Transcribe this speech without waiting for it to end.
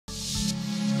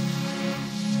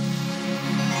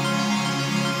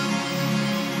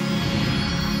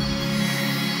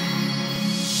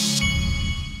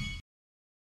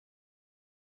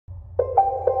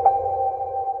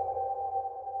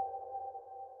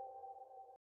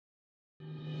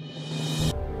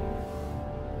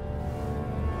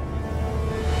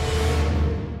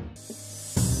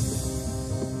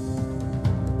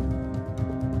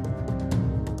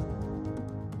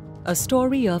A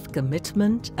story of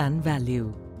commitment and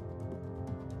value.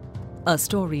 A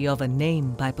story of a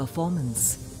name by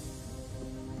performance.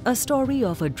 A story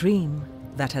of a dream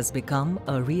that has become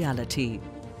a reality.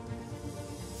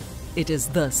 It is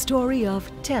the story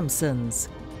of Tempsens.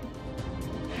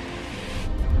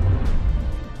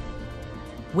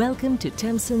 Welcome to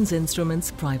Tempsens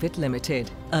Instruments Private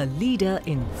Limited, a leader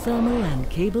in thermal and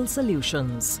cable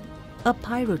solutions, a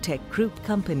Pyrotech Group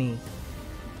company,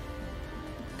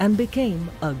 and became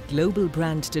a global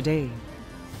brand today.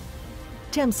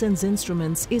 Tempsens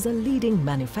Instruments is a leading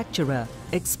manufacturer,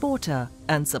 exporter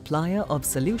and supplier of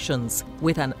solutions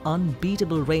with an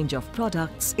unbeatable range of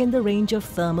products in the range of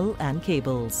thermal and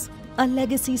cables. A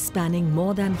legacy spanning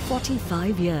more than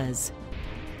 45 years.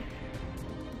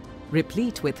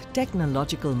 Replete with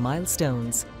technological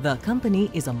milestones, the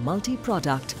company is a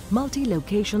multi-product,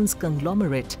 multi-locations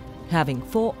conglomerate having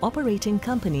 4 operating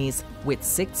companies with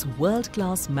 6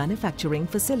 world-class manufacturing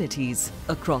facilities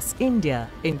across India,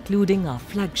 including our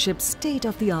flagship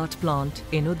state-of-the-art plant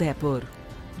in Udaipur,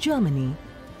 Germany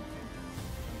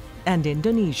and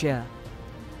Indonesia.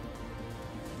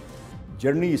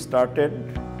 Journey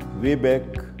started way back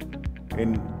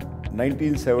in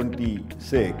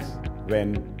 1976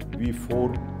 when we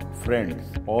 4 friends,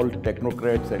 all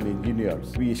technocrats and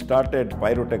engineers, we started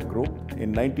Pyrotech Group.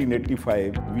 In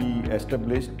 1985, we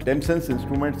established Tempsens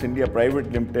Instruments India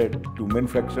Private Limited to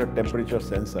manufacture temperature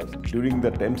sensors. During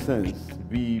the Tempsens,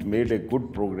 we made a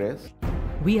good progress.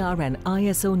 We are an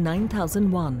ISO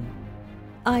 9001,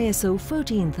 ISO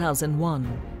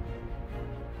 14001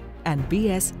 and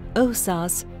BS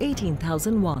OSAS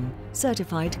 18001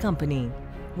 certified company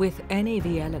with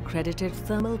NAVL accredited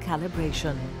thermal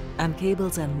calibration and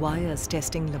cables and wires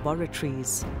testing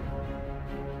laboratories.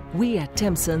 We at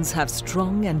Tempsens have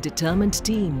strong and determined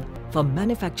team for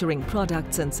manufacturing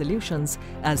products and solutions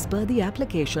as per the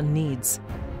application needs.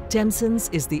 Tempsens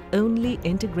is the only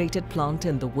integrated plant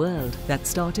in the world that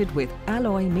started with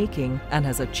alloy making and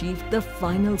has achieved the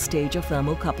final stage of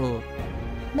thermocouple,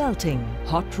 melting,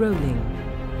 hot rolling,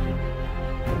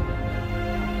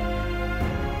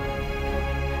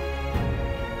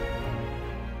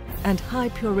 and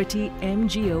high-purity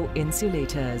MgO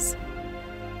insulators.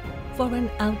 For an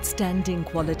outstanding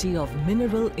quality of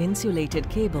mineral-insulated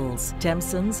cables,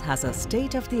 Tempsens has a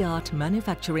state-of-the-art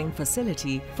manufacturing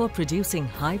facility for producing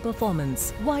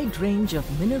high-performance, wide range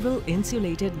of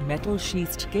mineral-insulated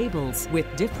metal-sheathed cables with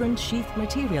different sheath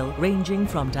material ranging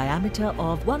from diameter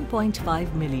of 1.5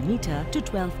 mm to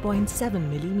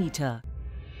 12.7 mm.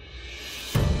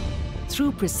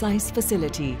 Through precise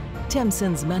facility,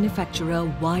 Tempsens manufacture a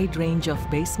wide range of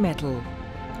base metal,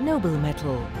 noble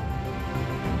metal,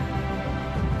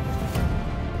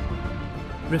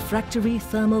 refractory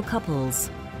thermocouples,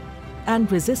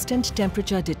 and resistant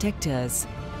temperature detectors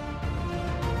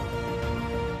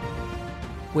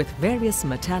with various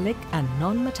metallic and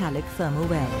non-metallic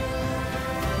thermowell.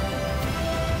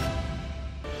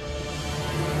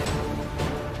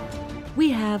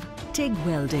 We have TIG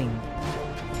welding,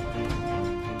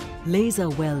 laser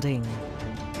welding,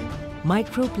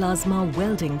 microplasma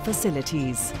welding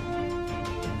facilities.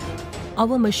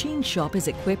 Our machine shop is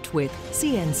equipped with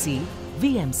CNC,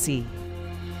 VMC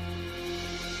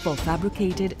for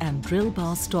fabricated and drill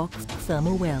bar stock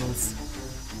thermowells,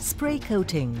 spray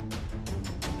coating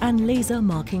and laser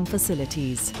marking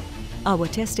facilities. Our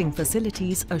testing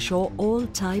facilities assure all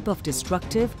type of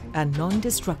destructive and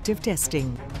non-destructive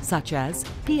testing such as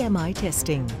PMI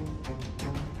testing,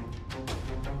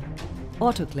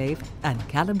 autoclave and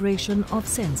calibration of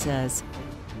sensors.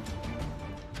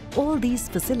 All these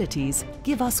facilities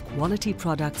give us quality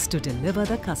products to deliver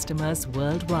the customers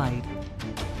worldwide.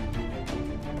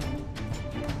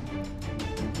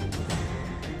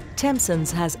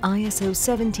 Tempsens has ISO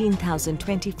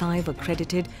 17025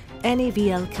 accredited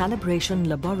NAVL calibration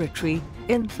laboratory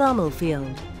in thermal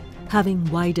field, having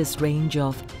widest range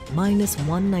of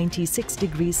 -196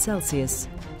 degrees Celsius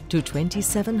to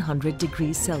 2700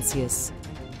 degrees Celsius,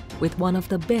 with one of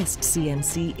the best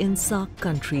CMC in SAARC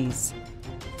countries.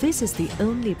 This is the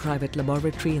only private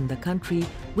laboratory in the country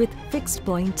with fixed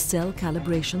point cell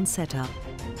calibration setup.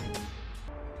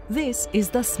 This is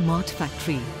the Smart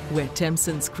Factory, where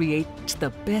Tempsens create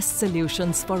the best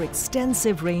solutions for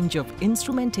extensive range of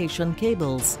instrumentation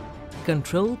cables,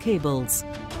 control cables,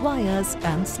 wires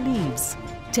and sleeves.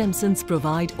 Tempsens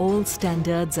provide all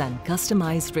standards and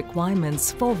customized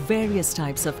requirements for various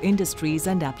types of industries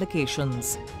and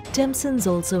applications. Tempsens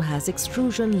also has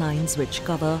extrusion lines which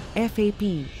cover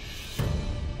FAP,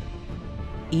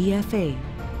 EFA,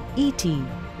 ET,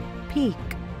 PEAK,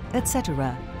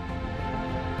 etc.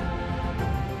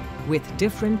 with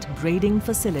different braiding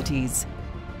facilities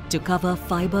to cover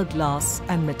fiberglass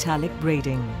and metallic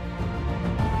braiding.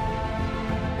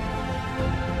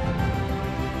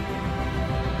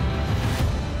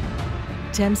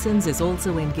 Tempsens is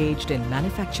also engaged in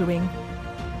manufacturing,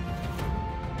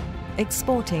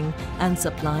 exporting and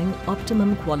supplying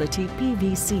optimum quality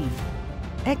PVC,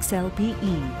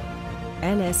 XLPE,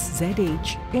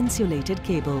 LSZH insulated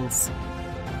cables.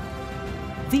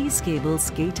 These cables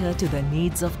cater to the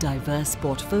needs of diverse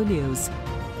portfolios,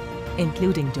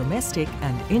 including domestic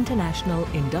and international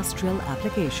industrial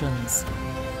applications.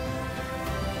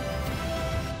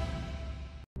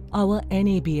 Our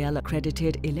NABL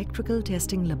accredited electrical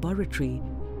testing laboratory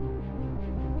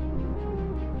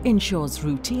ensures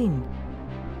routine,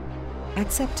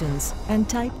 acceptance and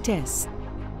type tests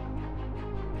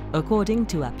according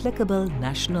to applicable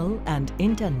national and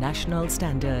international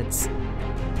standards.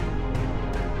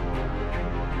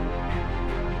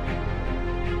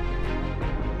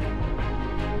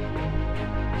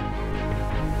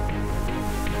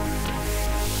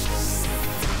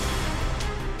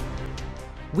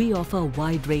 We offer a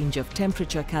wide range of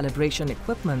temperature calibration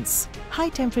equipments,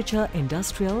 high-temperature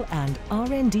industrial and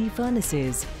R&D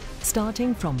furnaces,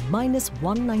 starting from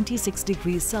 -196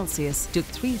 degrees Celsius to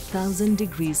 3000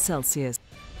 degrees Celsius.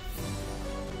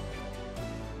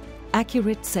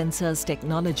 Accurate Sensors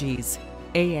Technologies,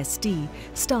 AST,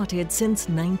 started since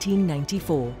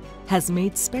 1994, has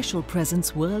made special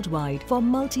presence worldwide for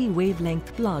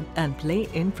multi-wavelength plug and play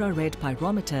infrared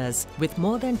pyrometers. With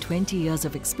more than 20 years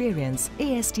of experience,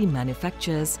 AST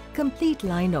manufactures complete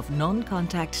line of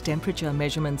non-contact temperature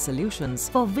measurement solutions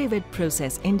for vivid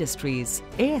process industries.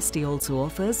 AST also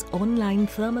offers online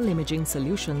thermal imaging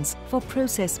solutions for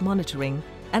process monitoring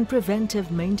and preventive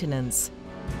maintenance.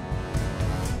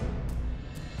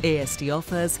 AST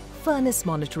offers furnace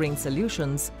monitoring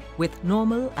solutions with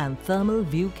normal and thermal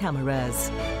view cameras.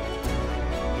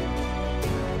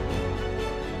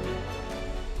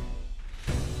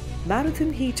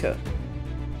 Marathon Heater,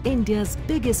 India's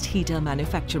biggest heater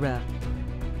manufacturer.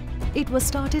 It was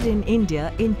started in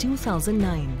India in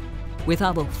 2009. With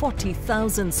our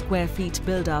 40,000 square feet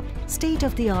build-up,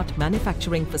 state-of-the-art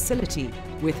manufacturing facility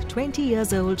with 20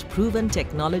 years old proven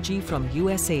technology from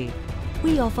USA.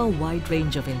 We offer a wide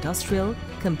range of industrial,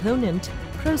 component,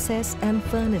 process and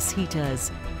furnace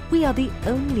heaters. We are the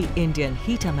only Indian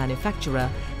heater manufacturer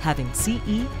having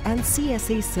CE and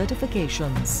CSA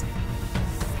certifications.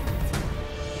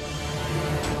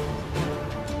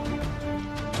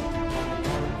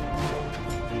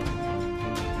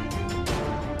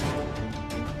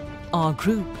 Our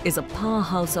group is a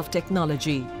powerhouse of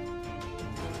technology,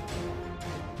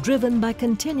 driven by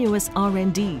continuous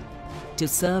R&D to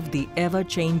serve the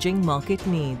ever-changing market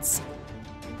needs.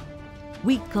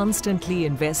 We constantly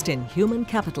invest in human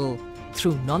capital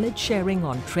through knowledge sharing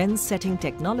on trend-setting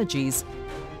technologies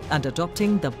and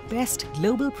adopting the best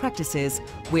global practices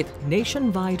with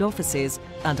nationwide offices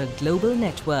and a global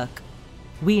network.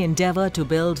 We endeavor to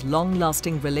build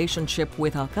long-lasting relationship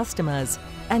with our customers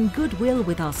and goodwill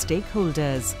with our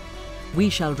stakeholders. We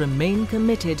shall remain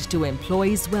committed to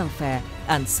employees' welfare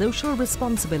and social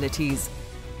responsibilities,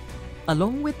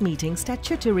 along with meeting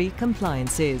statutory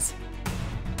compliances.